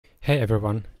Hey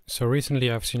everyone, so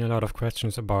recently I've seen a lot of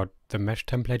questions about the mesh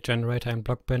template generator in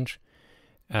Blockbench,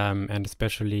 and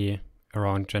especially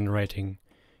around generating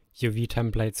UV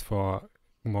templates for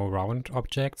more round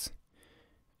objects,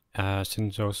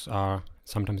 since those are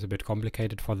sometimes a bit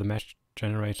complicated for the mesh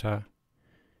generator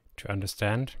to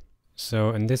understand.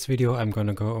 So in this video I'm going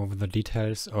to go over the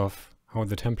details of how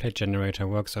the template generator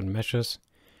works on meshes,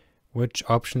 which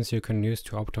options you can use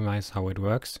to optimize how it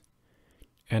works,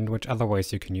 and which other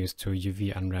ways you can use to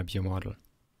UV unwrap your model.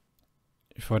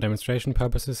 For demonstration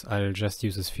purposes, I'll just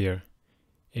use a sphere.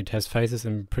 It has faces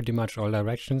in pretty much all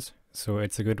directions, so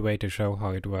it's a good way to show how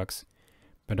it works.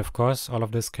 But of course, all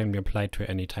of this can be applied to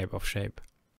any type of shape.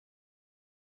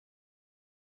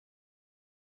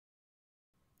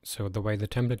 So the way the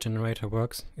template generator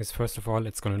works is, first of all,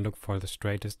 it's going to look for the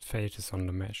straightest faces on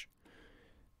the mesh.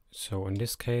 So in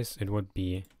this case, it would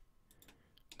be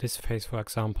this face, for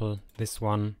example, this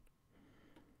one,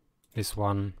 this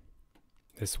one,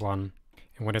 this one.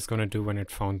 And what it's going to do when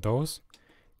it found those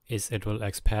is it will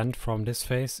expand from this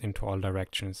face into all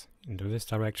directions, into this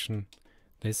direction,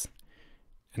 this,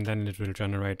 and then it will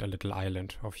generate a little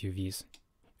island of UVs.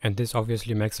 And this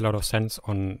obviously makes a lot of sense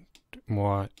on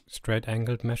more straight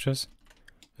angled meshes,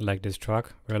 like this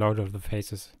truck, where a lot of the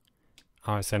faces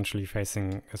are essentially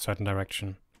facing a certain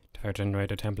direction. If I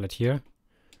generate a template here,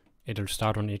 it'll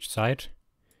start on each side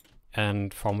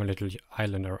and form a little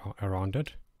island around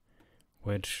it,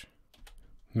 which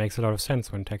makes a lot of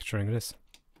sense when texturing this.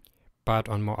 But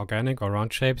on more organic or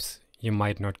round shapes, you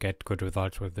might not get good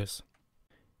results with this.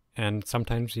 And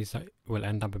sometimes these will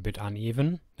end up a bit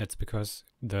uneven. That's because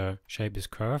the shape is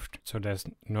curved, so there's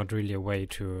not really a way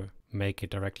to make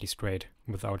it directly straight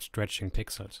without stretching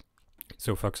pixels.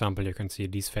 So for example, you can see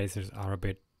these faces are a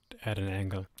bit at an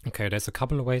angle. Okay, there's a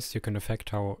couple of ways you can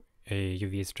affect how a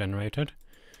UV is generated.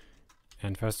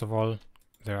 And first of all,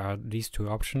 there are these two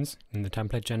options in the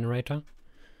template generator.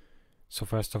 So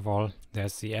first of all,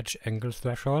 there's the edge angle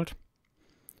threshold.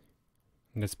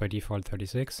 And that's by default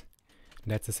 36.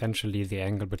 That's essentially the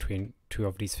angle between two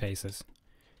of these faces,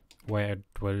 where it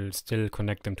will still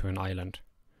connect them to an island.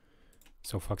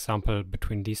 So for example,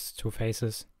 between these two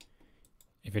faces,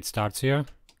 if it starts here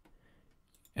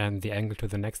and the angle to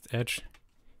the next edge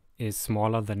is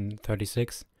smaller than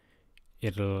 36,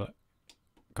 it'll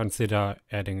consider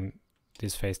adding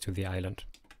this face to the island.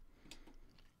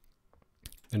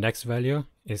 The next value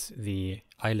is the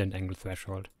island angle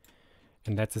threshold,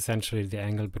 and that's essentially the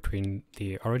angle between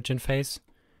the origin face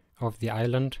of the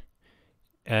island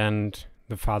and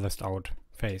the farthest out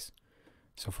face.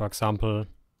 So for example,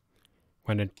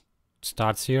 when it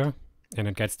starts here and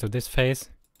it gets to this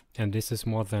face, and this is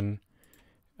more than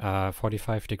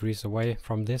 45 degrees away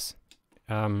from this,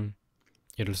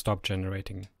 it'll stop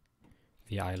generating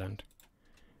the island.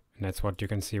 And that's what you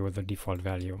can see with the default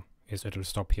value, is it'll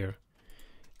stop here.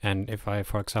 And if I,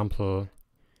 for example,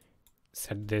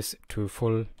 set this to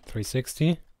full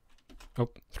 360,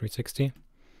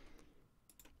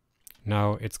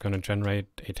 now it's going to generate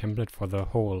a template for the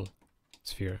whole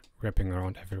sphere, wrapping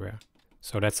around everywhere.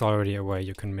 So that's already a way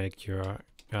you can make your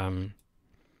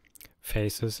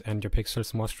faces and your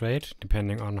pixels more straight,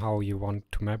 depending on how you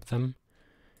want to map them.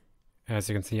 As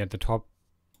you can see at the top,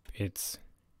 it's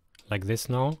like this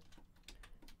now,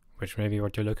 which may be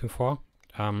what you're looking for.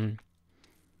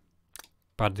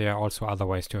 But there are also other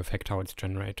ways to affect how it's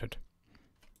generated.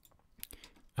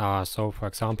 So for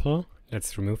example,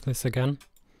 let's remove this again.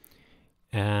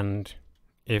 And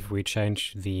if we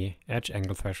change the edge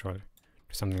angle threshold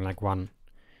to something like 1,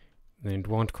 then it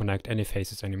won't connect any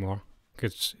faces anymore,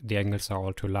 because the angles are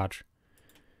all too large.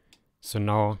 So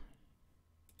now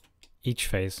each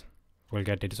face will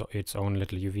get its own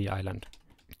little UV island.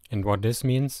 And what this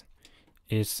means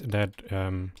is that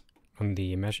on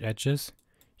the mesh edges,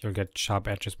 you'll get sharp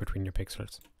edges between your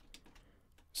pixels.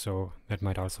 So that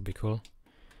might also be cool.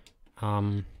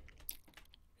 Another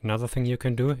thing you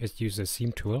can do is use the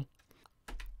seam tool.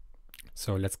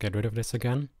 So let's get rid of this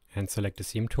again and select the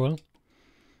seam tool.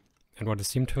 And what the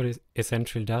seam tool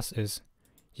essentially does is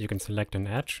you can select an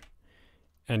edge,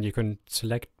 and you can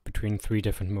select between 3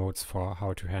 different modes for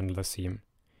how to handle the seam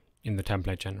in the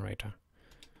template generator.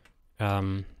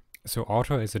 So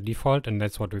auto is a default, and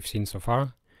that's what we've seen so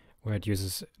far, where it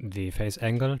uses the face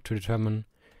angle to determine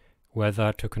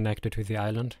whether to connect it to the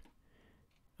island.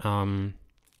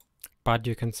 But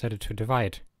you can set it to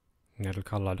divide, and it'll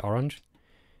color it orange.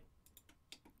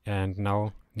 And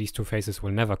now these two faces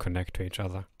will never connect to each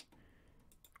other.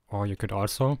 Or you could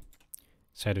also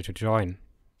set it to join,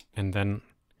 and then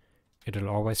it'll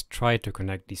always try to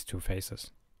connect these two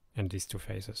faces and these two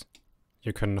faces.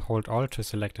 You can hold Alt to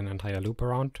select an entire loop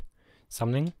around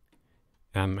something,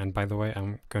 And by the way,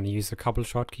 I'm going to use a couple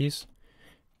shortkeys.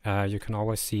 You can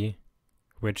always see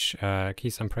which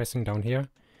keys I'm pressing down here.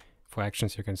 For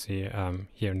actions, you can see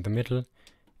here in the middle,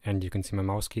 and you can see my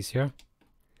mouse keys here.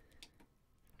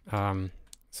 So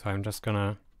I'm just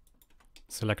gonna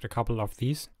select a couple of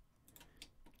these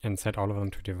and set all of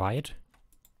them to divide.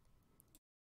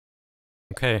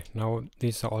 Okay, now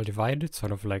these are all divided,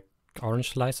 sort of like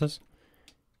orange slices.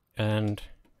 And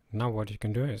now what you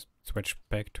can do is switch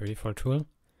back to default tool.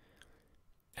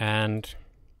 And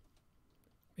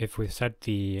if we set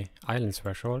the island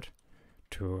threshold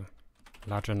to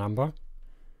larger number,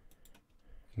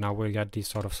 now we'll get these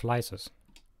sort of slices,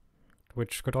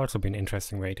 which could also be an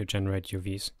interesting way to generate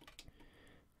UVs.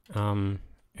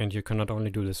 And you can not only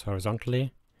do this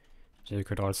horizontally, you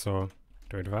could also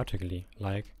do it vertically,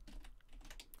 like,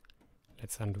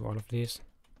 let's undo all of these.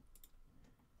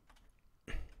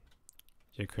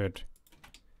 You could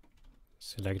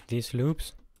select these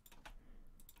loops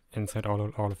and set all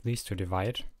of these to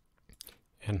divide.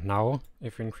 And now,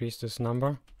 if we increase this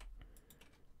number,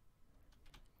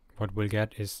 what we'll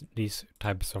get is these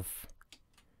types of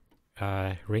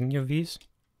ring UVs.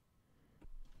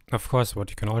 Of course, what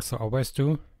you can also always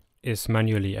do is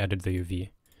manually edit the UV.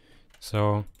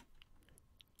 So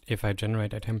if I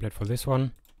generate a template for this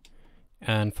one,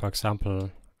 and for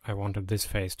example, I wanted this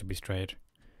face to be straight,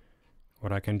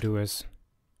 what I can do is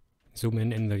zoom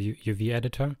in the UV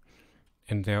editor,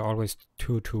 and there are always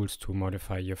two tools to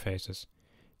modify your faces.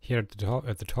 Here at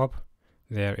the top,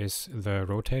 there is the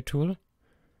rotate tool,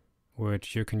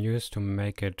 which you can use to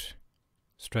make it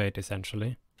straight,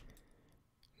 essentially.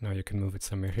 Now you can move it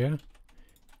somewhere here,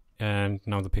 and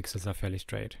now the pixels are fairly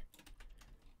straight.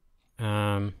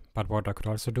 But what I could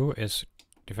also do is,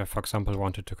 if I, for example,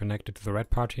 wanted to connect it to the red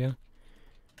part here,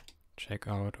 check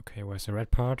out, okay, where's the red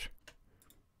part?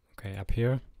 Okay, up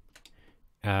here.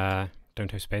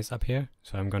 Don't have space up here,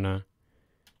 so I'm gonna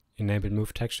enable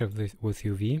move texture with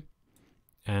UV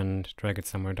and drag it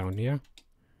somewhere down here.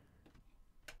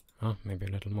 Oh, maybe a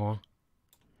little more.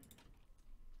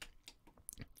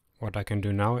 What I can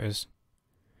do now is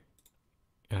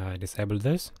disable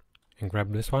this and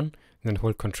grab this one, then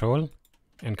hold Control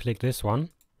and click this one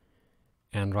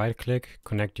and right click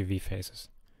connect UV faces.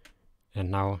 And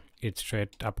now it's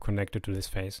straight up connected to this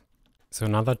face. So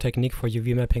another technique for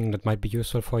UV mapping that might be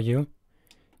useful for you,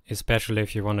 especially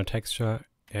if you want to texture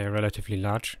a relatively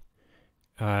large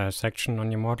section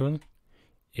on your model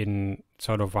in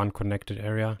sort of one connected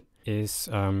area, is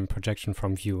projection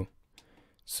from view.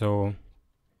 So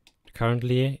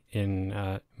currently in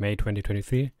May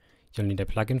 2023, you'll need a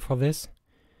plugin for this.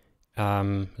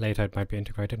 Later it might be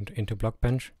integrated into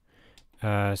Blockbench.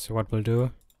 So what we'll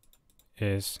do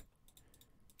is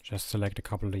just select a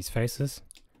couple of these faces,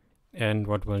 and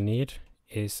what we'll need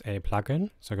is a plugin.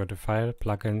 So go to File,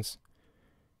 Plugins,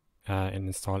 and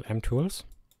install mTools.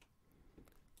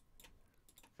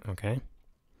 Okay,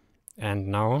 and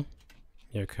now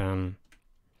you can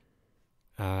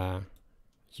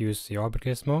use the orbit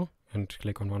gizmo and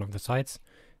click on one of the sides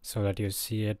so that you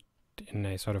see it in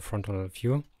a sort of frontal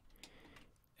view,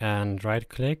 and right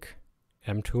click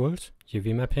mTools,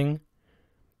 UV mapping,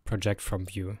 project from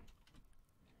view,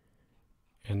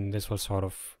 and this will sort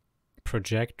of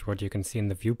project what you can see in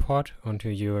the viewport onto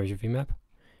your UV map.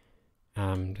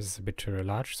 This is a bit too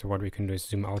large, so what we can do is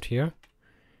zoom out here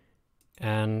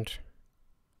and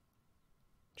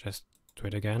just do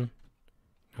it again.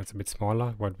 Now it's a bit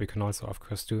smaller. What we can also of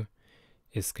course do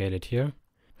is scale it here.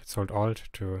 Let's hold Alt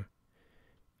to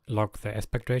lock the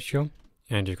aspect ratio,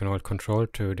 and you can hold Control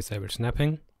to disable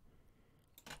snapping.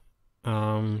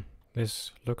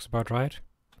 This looks about right,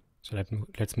 so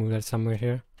let's move that somewhere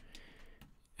here.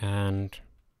 And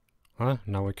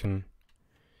now we can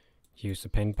use the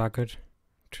paint bucket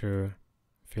to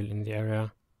fill in the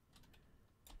area,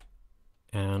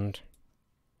 and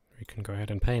we can go ahead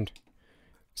and paint.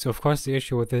 So of course the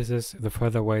issue with this is the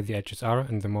further away the edges are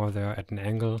and the more they're at an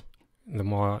angle, the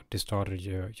more distorted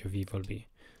your UV will be.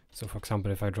 So for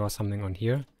example, if I draw something on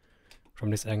here, from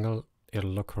this angle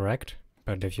it'll look correct,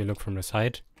 but if you look from the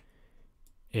side,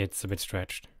 it's a bit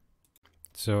stretched.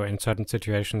 So in certain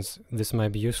situations this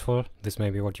might be useful, this may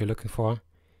be what you're looking for,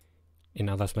 in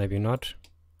others maybe not.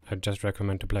 I'd just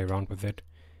recommend to play around with it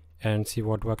and see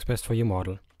what works best for your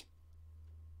model.